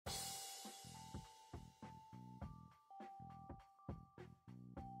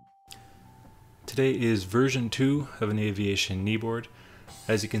Today is version 2 of an Aviation Kneeboard.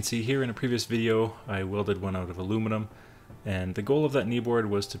 As you can see here in a previous video, I welded one out of aluminum, and the goal of that kneeboard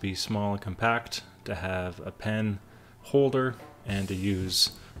was to be small and compact, to have a pen holder, and to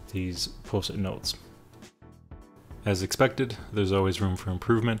use these post-it notes. As expected, there's always room for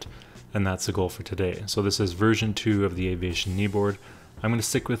improvement, and that's the goal for today. So this is version 2 of the Aviation Kneeboard. I'm going to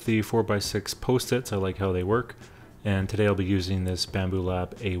stick with the 4x6 post-its. I like how they work, and today I'll be using this Bamboo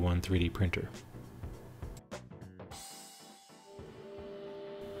Lab A1 3D printer.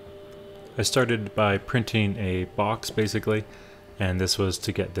 I started by printing a box basically, and this was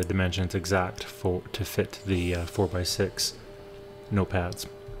to get the dimensions exact to fit the 4x6 notepads.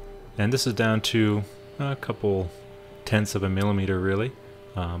 And this is down to a couple tenths of a millimeter really,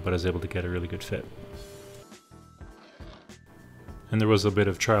 but I was able to get a really good fit. And there was a bit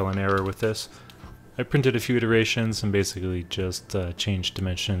of trial and error with this. I printed a few iterations and basically just changed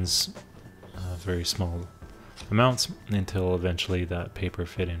dimensions, very small amounts, until eventually that paper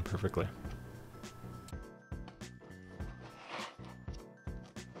fit in perfectly.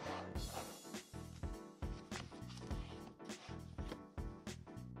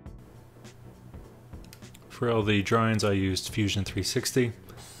 For all the drawings I used Fusion 360,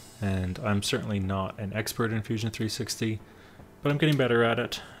 and I'm certainly not an expert in Fusion 360, but I'm getting better at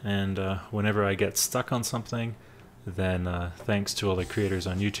it, and whenever I get stuck on something, then thanks to all the creators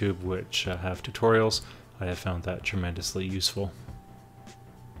on YouTube which have tutorials, I have found that tremendously useful.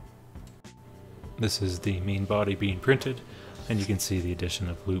 This is the main body being printed, and you can see the addition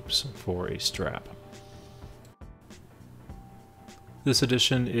of loops for a strap. This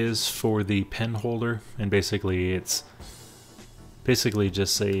addition is for the pen holder, and basically it's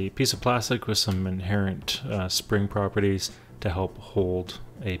just a piece of plastic with some inherent spring properties to help hold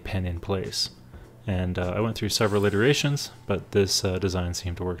a pen in place. And I went through several iterations, but this design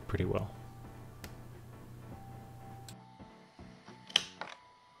seemed to work pretty well.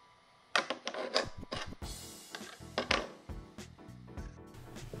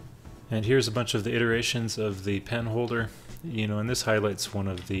 And here's a bunch of the iterations of the pen holder. And this highlights one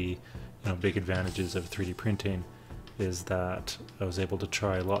of the big advantages of 3D printing, is that I was able to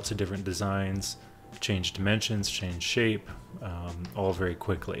try lots of different designs, change dimensions, change shape, all very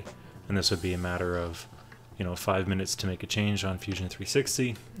quickly. And this would be a matter of 5 minutes to make a change on Fusion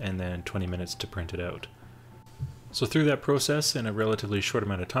 360 and then 20 minutes to print it out. So through that process, in a relatively short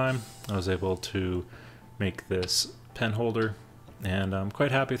amount of time, I was able to make this pen holder, and I'm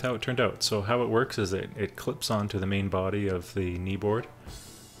quite happy with how it turned out. So how it works is it clips onto the main body of the kneeboard,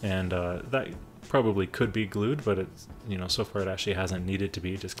 and that probably could be glued, but it's, so far it actually hasn't needed to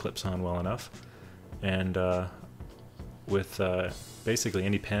be. It just clips on well enough. And with basically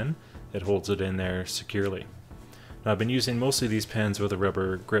any pen, it holds it in there securely. Now, I've been using mostly these pens with a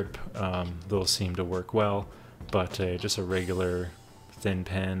rubber grip. Those seem to work well, but just a regular thin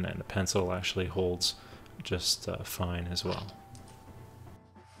pen and a pencil actually holds just fine as well.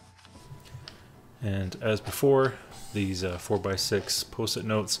 And as before, these 4x6 post-it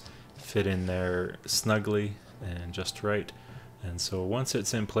notes fit in there snugly and just right. And so once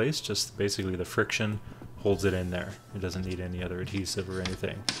it's in place, just basically the friction holds it in there. It doesn't need any other adhesive or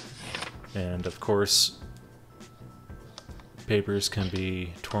anything. And of course, papers can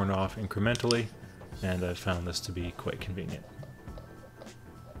be torn off incrementally, and I've found this to be quite convenient.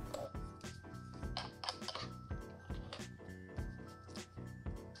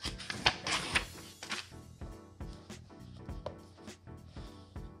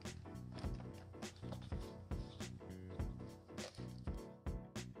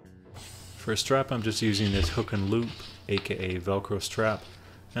 For a strap, I'm just using this hook and loop, aka Velcro strap,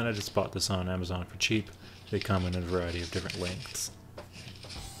 and I just bought this on Amazon for cheap. They come in a variety of different lengths.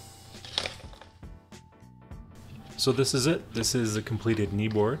 So this is it. This is a completed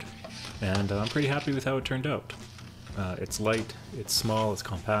kneeboard, and I'm pretty happy with how it turned out. It's light, it's small, it's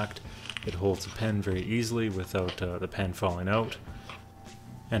compact, it holds a pen very easily without the pen falling out,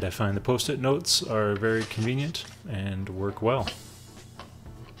 and I find the post-it notes are very convenient and work well.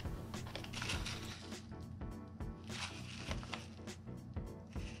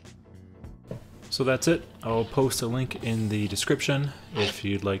 So that's it. I'll post a link in the description if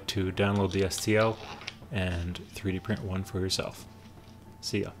you'd like to download the STL and 3D print one for yourself.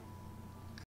 See ya.